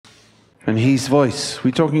and His voice.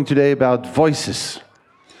 We're talking today about voices.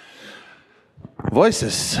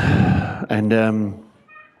 Voices. And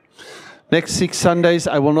next 6 Sundays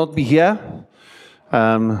I will not be here.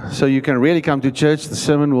 So you can really come to church. The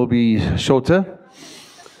sermon will be shorter.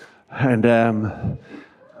 And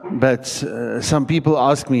but some people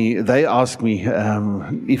ask me,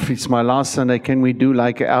 if it's my last Sunday, can we do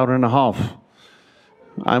like an hour and a half?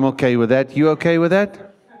 I'm okay with that. You okay with that?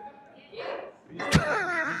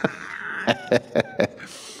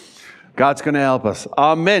 God's going to help us.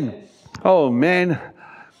 Amen. Oh, man.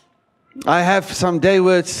 I have some day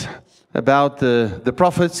words about the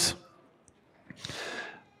prophets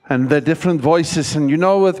and the different voices. And you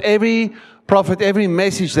know, with every prophet, every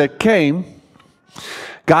message that came,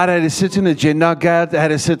 God had a certain agenda. God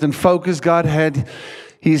had a certain focus. God had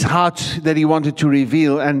His heart that He wanted to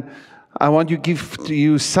reveal. And I want to give to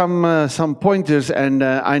you some pointers, and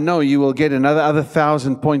I know you will get another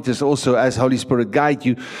 1,000 pointers also as Holy Spirit guide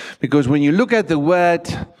you. Because when you look at the Word,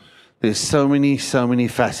 there's so many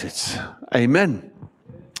facets. Amen.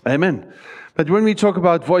 Amen. But when we talk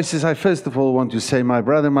about voices, I first of all want to say, my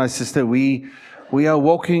brother, my sister, we are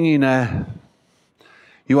walking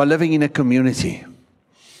you are living in a community.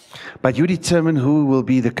 But you determine who will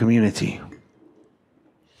be the community.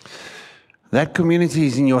 That community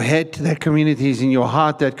is in your head, that community is in your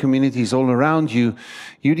heart, that community is all around you.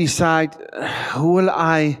 You decide, who will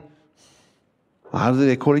how do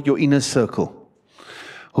they call it, your inner circle?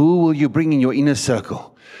 Who will you bring in your inner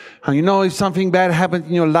circle? And you know, if something bad happened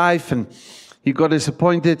in your life and you got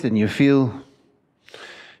disappointed and you feel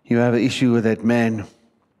you have an issue with that man,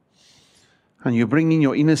 and you bring in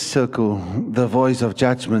your inner circle the voice of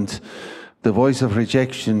judgment, the voice of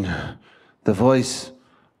rejection, the voice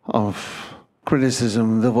of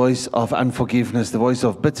criticism, the voice of unforgiveness, the voice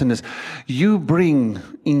of bitterness. You bring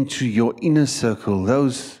into your inner circle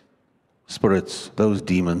those spirits, those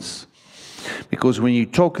demons. Because when you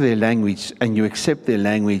talk their language and you accept their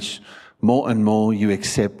language, more and more you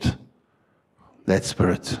accept that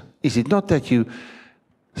spirit. Is it not that you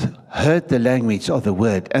heard the language of the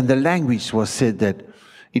word, and the language was said that,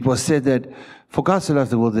 for God so loved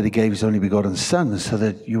the world that He gave His only begotten Son, so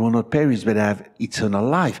that you will not perish but have eternal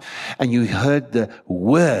life. And you heard the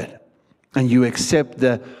word, and you accept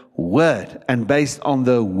the word. And based on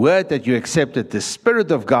the word that you accepted, the Spirit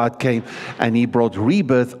of God came, and He brought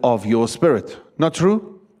rebirth of your spirit. Not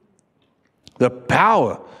true? The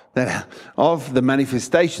power of the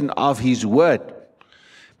manifestation of His word.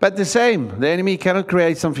 But the same, the enemy cannot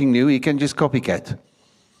create something new, he can just copycat.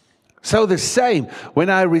 So the same, when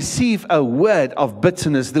I receive a word of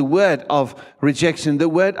bitterness, the word of rejection, the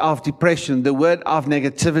word of depression, the word of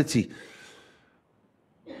negativity,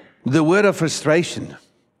 the word of frustration,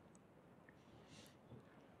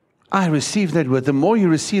 I receive that word. The more you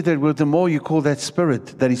receive that word, the more you call that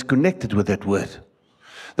spirit that is connected with that word.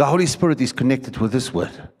 The Holy Spirit is connected with this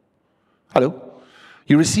word. Hello?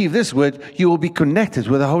 You receive this word, you will be connected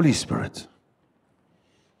with the Holy Spirit.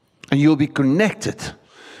 And you will be connected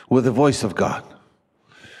with the voice of God.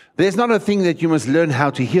 There's not a thing that you must learn how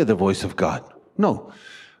to hear the voice of God. No.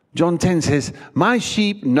 John 10 says, my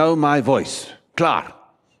sheep know my voice. Klaar.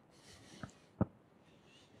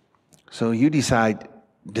 So you decide,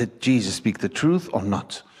 did Jesus speak the truth or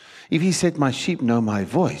not? If He said, my sheep know my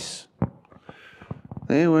voice,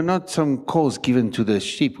 there were not some calls given to the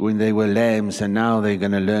sheep when they were lambs, and now they're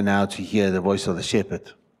going to learn how to hear the voice of the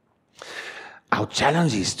shepherd. Our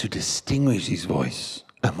challenge is to distinguish His voice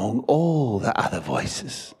among all the other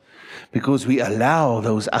voices, because we allow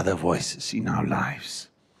those other voices in our lives.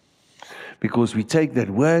 Because we take that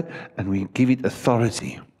word and we give it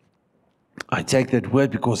authority. I take that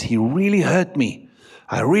word because he really hurt me.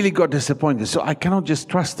 I really got disappointed, so I cannot just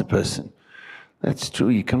trust the person. That's true.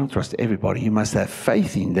 You cannot trust everybody. You must have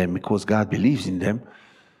faith in them because God believes in them.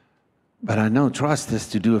 But I know trust has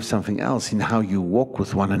to do with something else in how you walk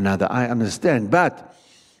with one another. I understand. But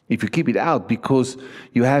if you keep it out because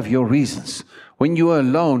you have your reasons, when you are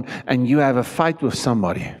alone and you have a fight with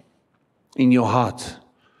somebody in your heart,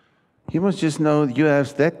 you must just know you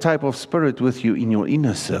have that type of spirit with you in your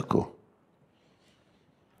inner circle.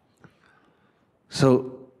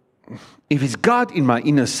 So if it's God in my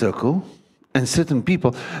inner circle, and certain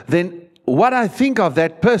people, then what I think of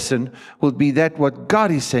that person will be that what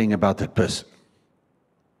God is saying about that person.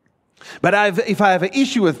 But if I have an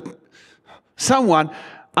issue with someone,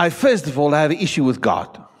 I first of all have an issue with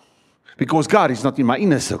God. Because God is not in my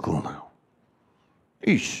inner circle now.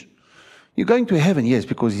 Ish. You're going to heaven, yes,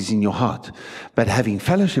 because He's in your heart. But having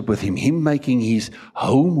fellowship with Him, Him making His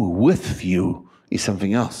home with you, is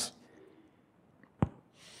something else.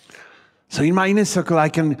 So in my inner circle, I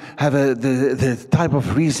can have the type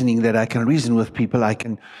of reasoning that I can reason with people. I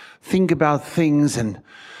can think about things, and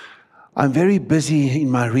I'm very busy in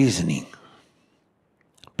my reasoning.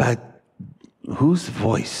 But whose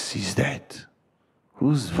voice is that?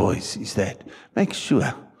 Whose voice is that? Make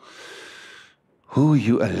sure who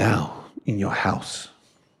you allow in your house,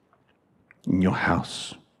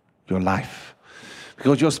 your life.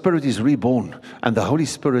 Because your spirit is reborn, and the Holy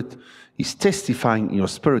Spirit is testifying in your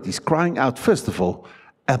spirit. He's crying out, first of all,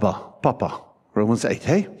 Abba, Papa, Romans 8,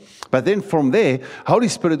 hey? But then from there, Holy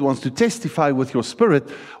Spirit wants to testify with your spirit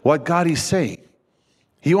what God is saying.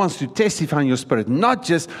 He wants to testify in your spirit, not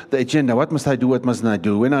just the agenda. What must I do? What mustn't I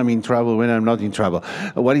do? When I'm in trouble, when I'm not in trouble.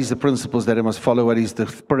 What is the principles that I must follow? What is the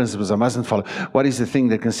principles I mustn't follow? What is the thing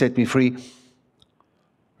that can set me free?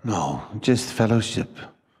 No, just fellowship.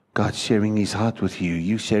 God sharing His heart with you.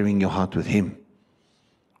 You sharing your heart with Him.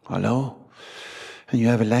 Hello? And you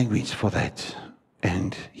have a language for that.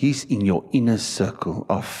 And He's in your inner circle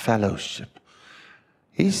of fellowship.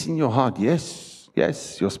 He's in your heart. Yes,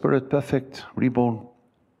 yes, your spirit perfect, reborn.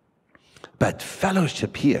 But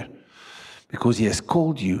fellowship here, because He has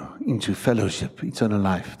called you into fellowship, eternal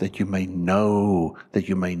life, that you may know,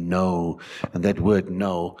 and that word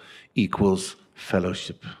know equals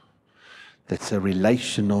fellowship. That's a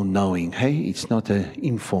relational knowing. Hey, it's not an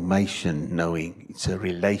information knowing, it's a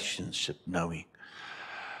relationship knowing.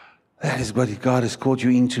 That is what God has called you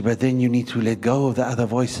into, but then you need to let go of the other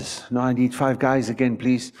voices. No, I need 5 guys again,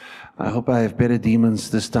 please. I hope I have better demons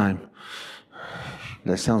this time.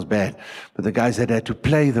 That sounds bad. But the guys that had to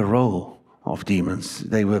play the role of demons,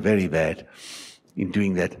 they were very bad in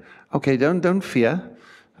doing that. Okay, don't fear.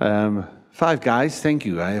 5 guys, thank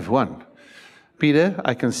you. I have 1. Peter,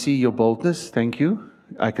 I can see your boldness. Thank you.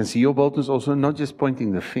 I can see your boldness also, not just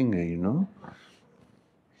pointing the finger, you know.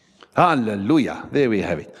 Hallelujah. There we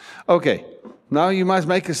have it. Okay. Now you must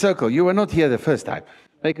make a circle. You were not here the first time.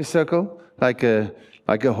 Make a circle like a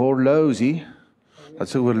horlosie.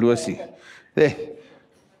 That's a horlosie. There.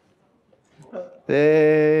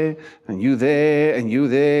 There. And you there. And you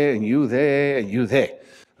there. And you there. And you there.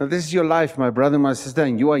 Now, this is your life, my brother, my sister,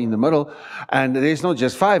 and you are in the middle. And there's not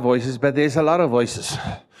just 5 voices, but there's a lot of voices.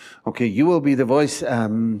 Okay, you will be the voice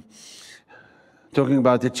talking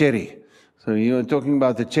about the cherry. So you're talking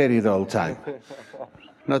about the cherry the whole time.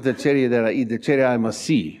 Not the cherry that I eat, the cherry I must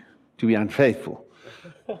see to be unfaithful.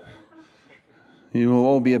 You will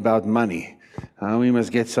all be about money. We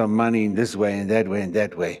must get some money in this way and that way and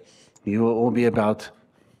that way. You will all be about,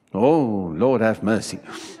 oh, Lord have mercy.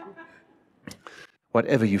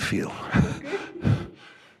 Whatever you feel.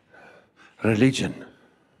 Religion.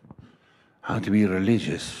 How to be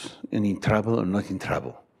religious and in trouble or not in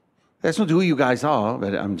trouble. That's not who you guys are,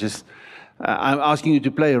 but I'm asking you to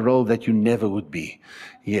play a role that you never would be.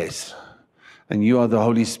 Yes. And you are the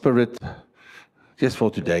Holy Spirit just for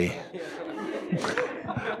today.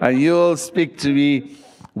 And you'll speak to me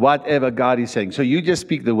whatever God is saying. So you just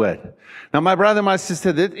speak the word. Now, my brother, my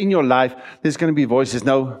sister, that in your life, there's going to be voices.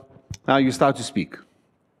 Now you start to speak.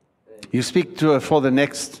 You speak to her for the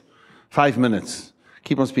next 5 minutes.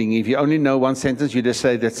 Keep on speaking. If you only know 1 sentence, you just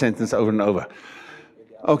say that sentence over and over.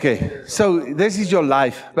 Okay, so this is your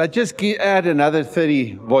life, but just add another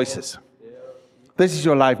 30 voices. This is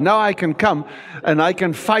your life. Now I can come and I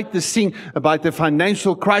can fight this thing about the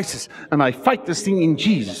financial crisis, and I fight this thing in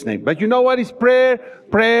Jesus' name. But you know what is prayer?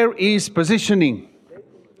 Prayer is positioning.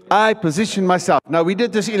 I position myself. Now we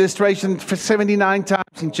did this illustration for 79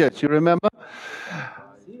 times in church, you remember?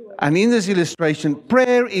 And in this illustration,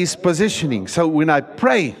 prayer is positioning. So when I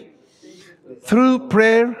pray, through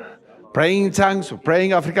prayer, praying in tongues, or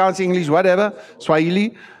praying Afrikaans, English, whatever,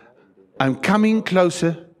 Swahili, I'm coming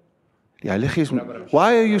closer.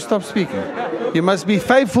 Why are you stop speaking? You must be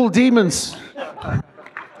faithful demons.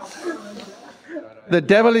 The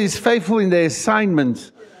devil is faithful in their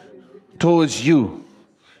assignment towards you.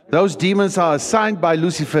 Those demons are assigned by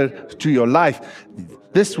Lucifer to your life.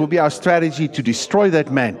 This will be our strategy to destroy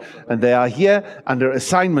that man. And they are here under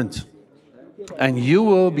assignment. And you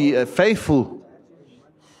will be a faithful.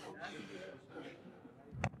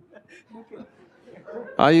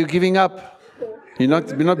 Are you giving up? You'll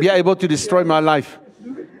not be able to destroy my life.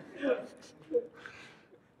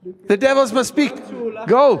 The devils must speak.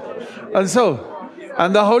 Go.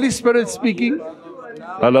 And the Holy Spirit speaking.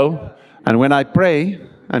 Hello. And when I pray,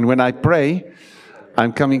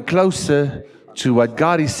 I'm coming closer to what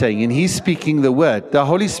God is saying. And He's speaking the word. The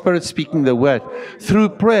Holy Spirit speaking the word. Through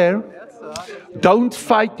prayer, don't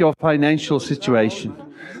fight your financial situation.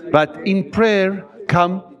 But in prayer,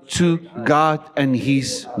 come to God and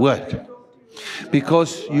His word.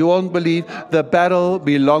 Because you won't believe, the battle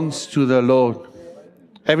belongs to the Lord.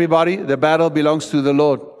 Everybody, the battle belongs to the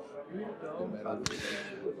Lord.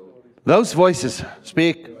 Those voices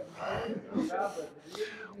speak.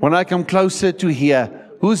 When I come closer to hear,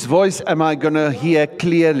 whose voice am I going to hear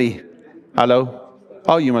clearly? Hello?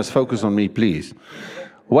 Oh, you must focus on me, please.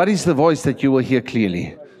 What is the voice that you will hear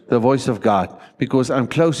clearly? The voice of God, because I'm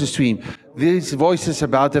closest to Him. These voices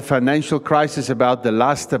about the financial crisis, about the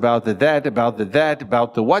lust, about the that, about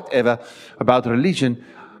the whatever, about religion,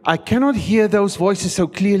 I cannot hear those voices so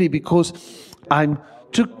clearly because I'm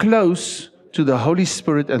too close to the Holy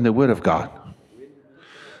Spirit and the Word of God.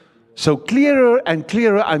 So clearer and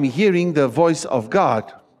clearer I'm hearing the voice of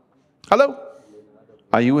God. Hello?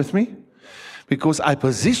 Are you with me? Because I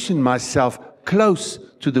position myself close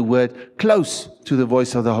to the Word, close to the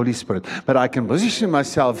voice of the Holy Spirit. But I can position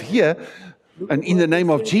myself here, and in the name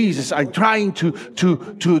of Jesus, I'm trying to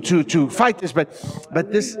fight this,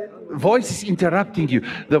 but this voice is interrupting you.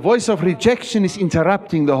 The voice of rejection is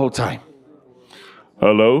interrupting the whole time.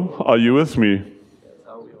 Hello, are you with me?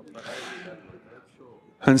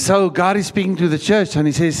 And so God is speaking to the church, and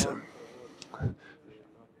He says,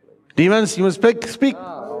 demons, you must speak.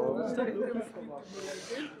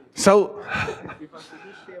 So,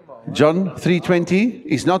 John 3:20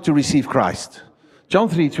 is not to receive Christ. John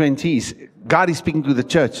 3:20 is God is speaking to the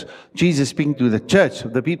church. Jesus speaking to the church,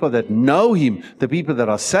 the people that know Him, the people that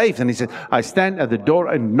are saved. And He said, I stand at the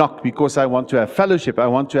door and knock because I want to have fellowship. I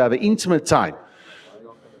want to have an intimate time.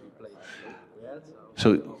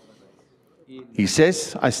 So, He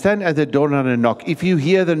says, I stand at the door and I knock. If you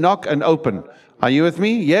hear the knock and open, are you with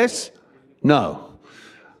me? Yes? No.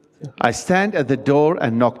 I stand at the door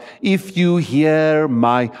and knock. If you hear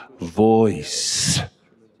my voice,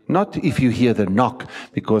 not if you hear the knock,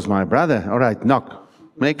 because my brother, all right, knock.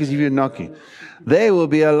 Make as if you're knocking. There will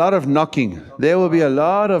be a lot of knocking. There will be a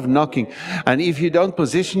lot of knocking. And if you don't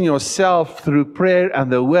position yourself through prayer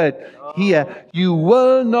and the word here, you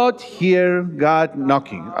will not hear God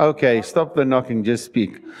knocking. Okay, stop the knocking, just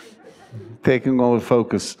speak. Taking all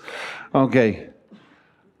focus. Okay.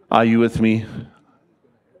 Are you with me?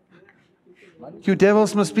 You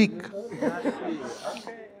devils must speak.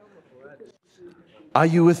 Are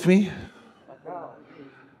you with me?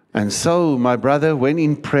 And so, my brother, when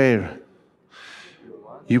in prayer,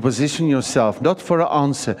 you position yourself, not for an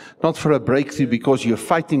answer, not for a breakthrough because you're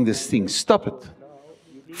fighting this thing. Stop it.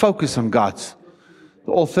 Focus on God's.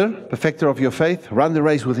 The author, perfecter of your faith, run the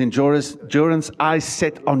race with endurance, eyes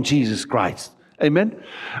set on Jesus Christ. Amen?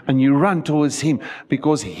 And you run towards Him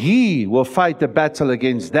because He will fight the battle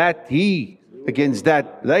against that.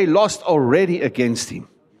 They lost already against Him.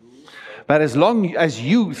 But as long as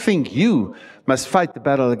you think you must fight the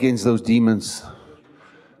battle against those demons,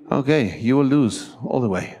 okay, you will lose all the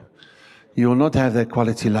way. You will not have that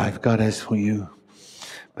quality life God has for you.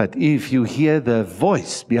 But if you hear the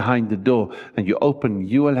voice behind the door and you open,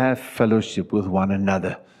 you will have fellowship with one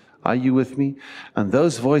another. Are you with me? And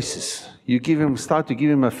those voices, you start to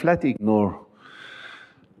give him a flat ignore.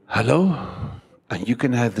 Hello? And you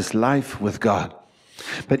can have this life with God.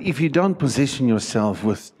 But if you don't position yourself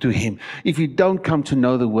to Him, if you don't come to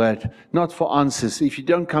know the Word, not for answers, if you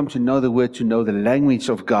don't come to know the Word, to know the language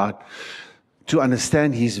of God, to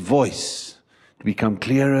understand His voice, to become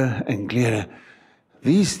clearer and clearer,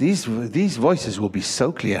 these voices will be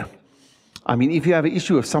so clear. I mean, if you have an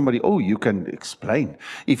issue with somebody, oh, you can explain.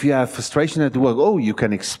 If you have frustration at the work, oh, you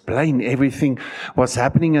can explain everything, what's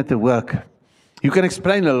happening at the work. You can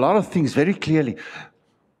explain a lot of things very clearly.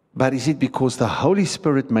 But is it because the Holy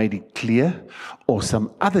Spirit made it clear or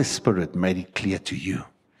some other spirit made it clear to you?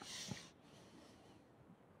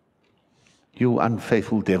 You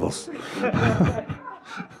unfaithful devils.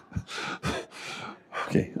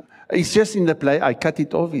 Okay. It's just in the play. I cut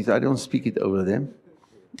it off. I don't speak it over them.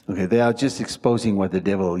 Okay, they are just exposing what the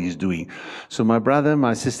devil is doing. So my brother,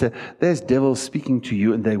 my sister, there's devils speaking to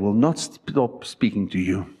you and they will not stop speaking to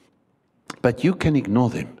you. But you can ignore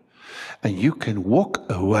them. And you can walk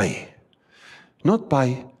away, not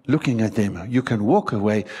by looking at them. You can walk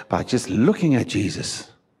away by just looking at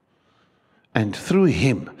Jesus. And through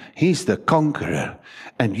Him, He's the conqueror.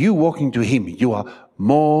 And you walking to Him, you are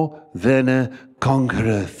more than a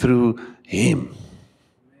conqueror through Him.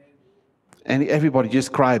 And everybody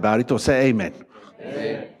just cry about it or say amen.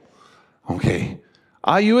 Amen. Okay.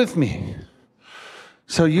 Are you with me?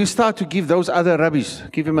 So you start to give those other rubbish.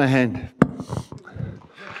 Give him a hand.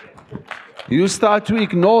 You start to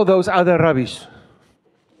ignore those other rubbish.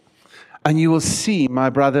 And you will see, my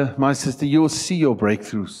brother, my sister, you will see your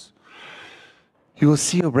breakthroughs. You will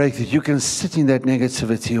see your breakthrough. You can sit in that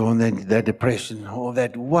negativity or in that depression or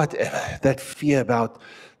that whatever, that fear about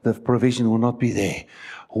the provision will not be there.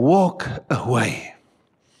 Walk away.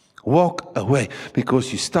 Walk away,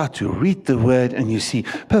 because you start to read the word and you see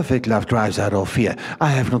perfect love drives out all fear. I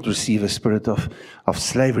have not received a spirit of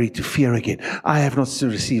slavery to fear again. I have not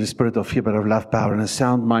received a spirit of fear, but of love, power, and a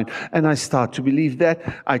sound mind. And I start to believe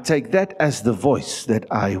that. I take that as the voice that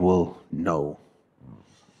I will know.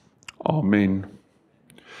 Amen.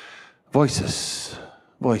 Voices.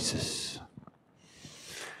 Voices.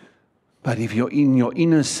 But if you're in your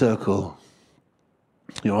inner circle,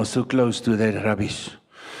 you're also close to that rubbish.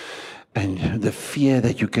 And the fear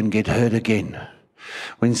that you can get hurt again.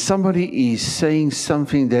 When somebody is saying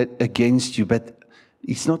something that against you, but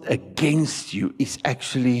it's not against you, it's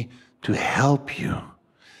actually to help you.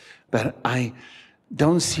 But I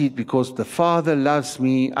don't see it because the Father loves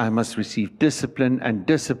me, I must receive discipline. And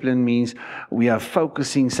discipline means we are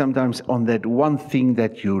focusing sometimes on that one thing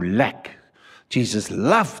that you lack. Jesus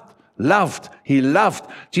loved.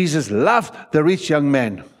 Jesus loved the rich young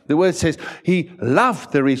man. The word says he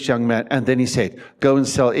loved the rich young man, and then he said, go and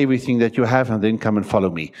sell everything that you have and then come and follow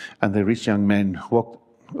me. And the rich young man walked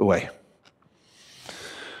away.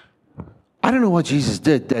 I don't know what Jesus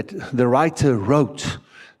did that the writer wrote,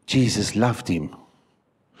 Jesus loved him.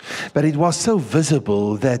 But it was so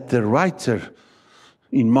visible that the writer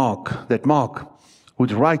in Mark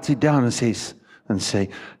would write it down and say,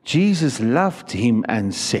 Jesus loved him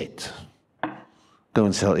and said, go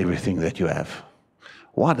and sell everything that you have.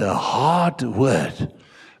 What a hard word,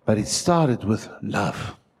 but it started with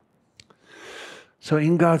love. So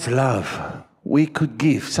in God's love, we could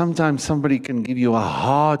give. Sometimes somebody can give you a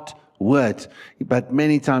hard word, but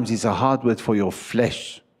many times it's a hard word for your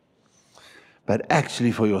flesh. But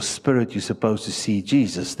actually for your spirit, you're supposed to see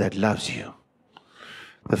Jesus that loves you.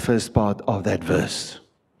 The first part of that verse.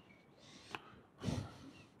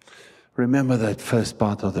 Remember that first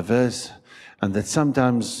part of the verse, and that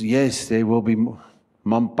sometimes, yes, there will be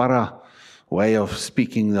Mampara way of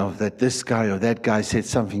speaking of that this guy or that guy said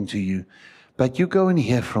something to you. But you go and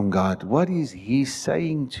hear from God. What is He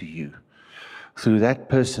saying to you through that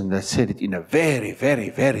person that said it in a very, very,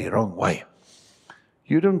 very wrong way?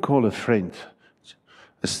 You don't call a friend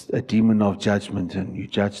a demon of judgment and you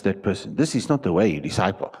judge that person. This is not the way you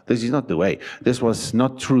disciple. This is not the way. This was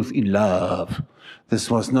not truth in love. This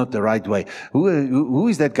was not the right way. Who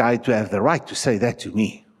is that guy to have the right to say that to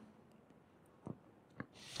me?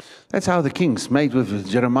 That's how the kings made with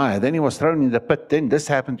Jeremiah. Then he was thrown in the pit. Then this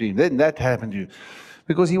happened to him. Then that happened to him.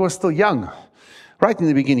 Because he was still young. Right in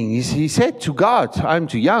the beginning, he said to God, I'm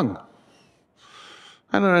too young.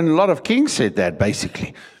 And a lot of kings said that,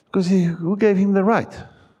 basically. Because who gave him the right?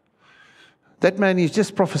 That man is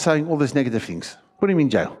just prophesying all these negative things. Put him in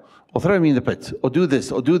jail. Or throw him in the pit. Or do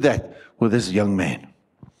this, or do that with this young man.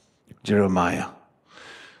 Jeremiah.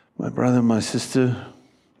 My brother, my sister,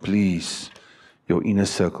 please, your inner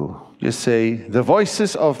circle. Just say, the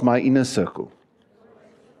voices of my inner circle.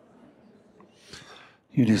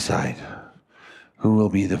 You decide who will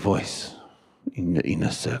be the voice in the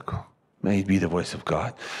inner circle. May it be the voice of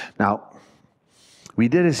God. Now, we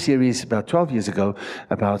did a series about 12 years ago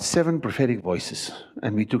about 7 prophetic voices.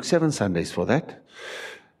 And we took 7 Sundays for that.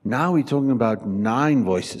 Now we're talking about 9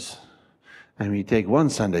 voices. And we take 1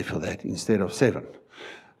 Sunday for that instead of 7.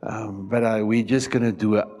 But we're just going to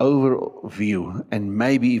do an overview, and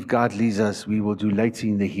maybe if God leads us, we will do later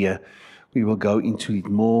in the year. We will go into it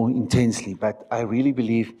more intensely. But I really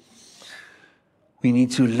believe we need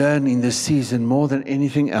to learn in this season more than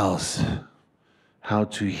anything else how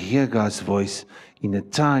to hear God's voice in a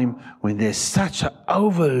time when there's such an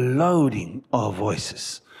overloading of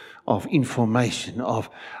voices, of information,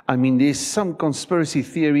 there's some conspiracy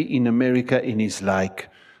theory in America, and it's like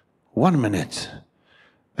 1 minute.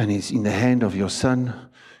 And it's in the hand of your son,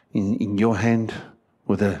 in your hand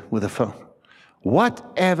with a phone.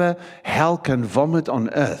 Whatever hell can vomit on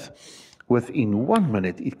earth, within 1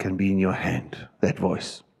 minute it can be in your hand, that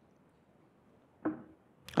voice.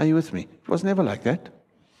 Are you with me? It was never like that.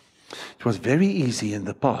 It was very easy in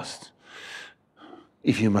the past.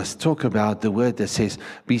 If you must talk about the word that says,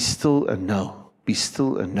 be still and know. Be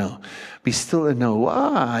still and know. Be still and know.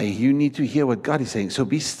 Why? You need to hear what God is saying. So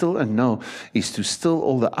be still and know is to still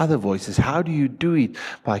all the other voices. How do you do it?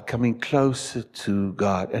 By coming closer to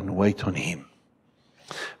God and wait on Him.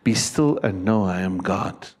 Be still and know I am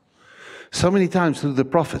God. So many times through the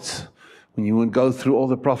prophets, when you would go through all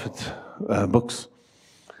the prophet books,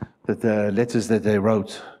 the letters that they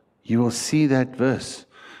wrote, you will see that verse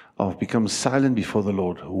of become silent before the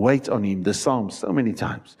Lord. Wait on Him. The Psalms so many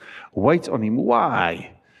times. Wait on Him.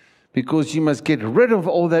 Why? because you must get rid of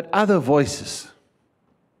all that other voices.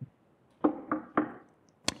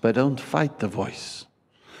 But don't fight the voice.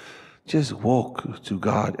 Just walk to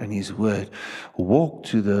God and His Word. Walk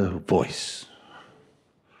to the voice.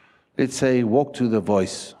 Let's say, walk to the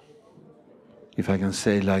voice, if I can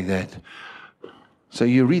say it like that. So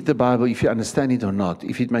you read the Bible, if you understand it or not,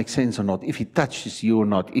 if it makes sense or not, if it touches you or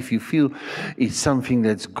not, if you feel it's something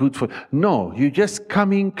that's good for... No, you're just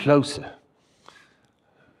coming closer.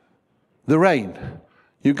 The rain.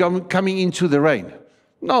 You're coming into the rain.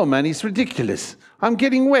 No, man, it's ridiculous. I'm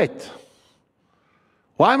getting wet.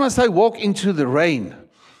 Why must I walk into the rain?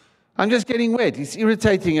 I'm just getting wet. It's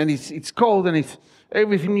irritating and it's cold and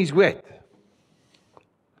everything is wet.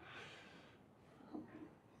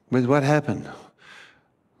 But what happened?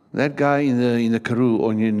 That guy in the Karoo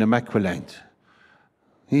or in the Namaqualand,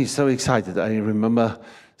 he's so excited. I remember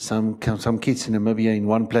some kids in Namibia in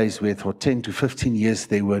one place where for 10 to 15 years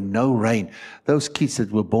there were no rain. Those kids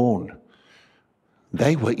that were born,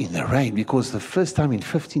 they were in the rain because the first time in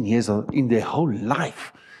 15 years in their whole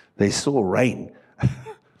life they saw rain.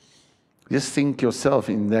 Just think yourself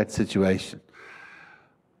in that situation.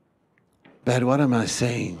 But what am I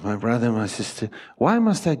saying, my brother, my sister? Why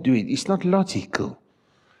must I do it? It's not logical.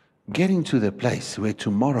 Getting to the place where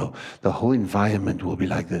tomorrow the whole environment will be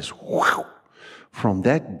like this. Wow! From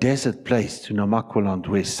that desert place to Namaqualand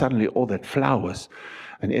where suddenly all that flowers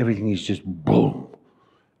and everything is just boom.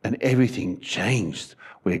 And everything changed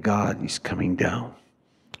where God is coming down.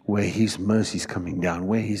 Where His mercy is coming down.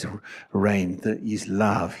 Where His reign, His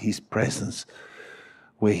love, His presence.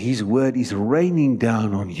 Where His word is raining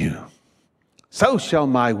down on you. So shall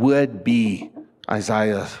my word be.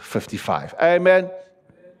 Isaiah 55. Amen.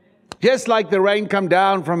 Just like the rain come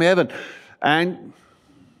down from heaven and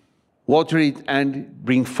water it and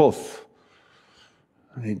bring forth.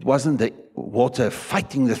 It wasn't the water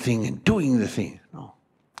fighting the thing and doing the thing. No,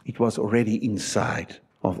 it was already inside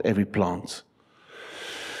of every plant.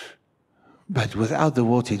 But without the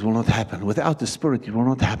water, it will not happen. Without the Spirit, it will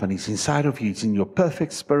not happen. It's inside of you. It's in your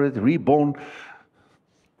perfect spirit, reborn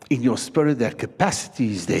in your spirit. That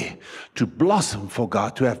capacity is there to blossom for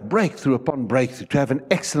God, to have breakthrough upon breakthrough, to have an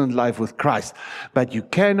excellent life with Christ. But you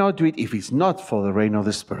cannot do it if it's not for the rain of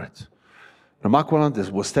the Spirit.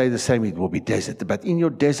 Namaqualand will stay the same. It will be desert. But in your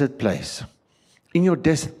desert place,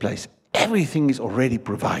 everything is already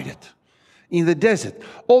provided. In the desert,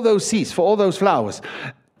 all those seeds for all those flowers,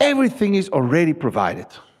 everything is already provided.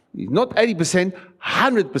 Not 80%,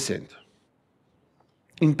 100%.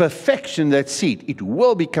 In perfection, that seed, it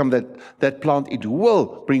will become that plant, it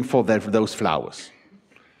will bring forth those flowers.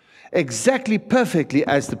 Exactly perfectly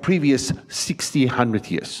as the previous 60 to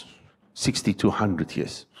 100 years.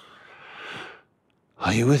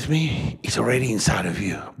 Are you with me? It's already inside of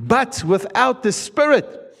you. But without the Spirit,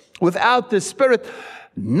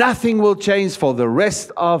 nothing will change for the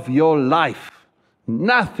rest of your life.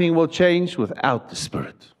 Nothing will change without the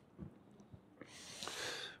Spirit.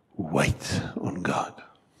 Wait on God.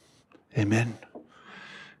 Amen.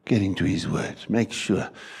 Get into His Word. Make sure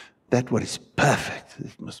that what is perfect,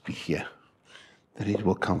 it must be here, that it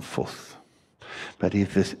will come forth. But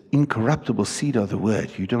if this incorruptible seed of the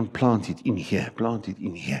Word, you don't plant it in here, plant it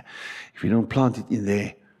in here. If you don't plant it in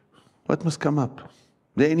there, what must come up?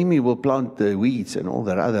 The enemy will plant the weeds and all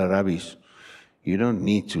that other rubbish. You don't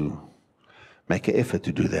need to make an effort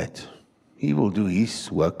to do that. He will do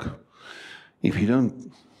his work. If you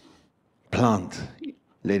don't plant,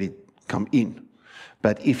 let it come in.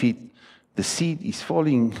 But if the seed is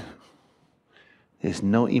falling, there's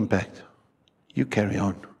no impact. You carry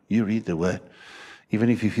on. You read the Word. Even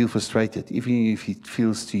if you feel frustrated, even if it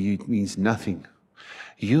feels to you it means nothing,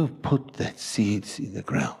 you put that seeds in the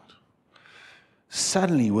ground.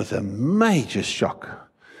 Suddenly, with a major shock,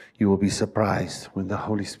 you will be surprised when the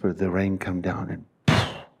Holy Spirit, the rain come down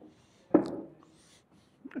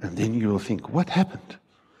and then you will think, what happened?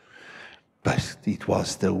 But it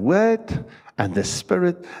was the Word and the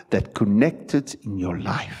Spirit that connected in your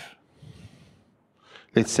life.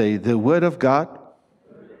 Let's say the Word of God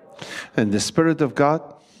and the Spirit of God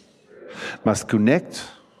must connect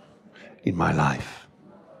in my life.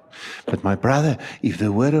 But my brother, if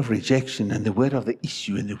the word of rejection and the word of the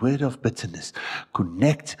issue and the word of bitterness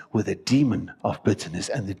connect with the demon of bitterness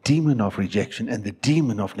and the demon of rejection and the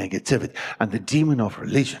demon of negativity and the demon of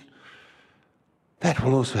religion, that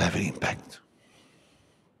will also have an impact.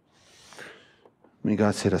 May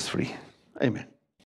God set us free. Amen.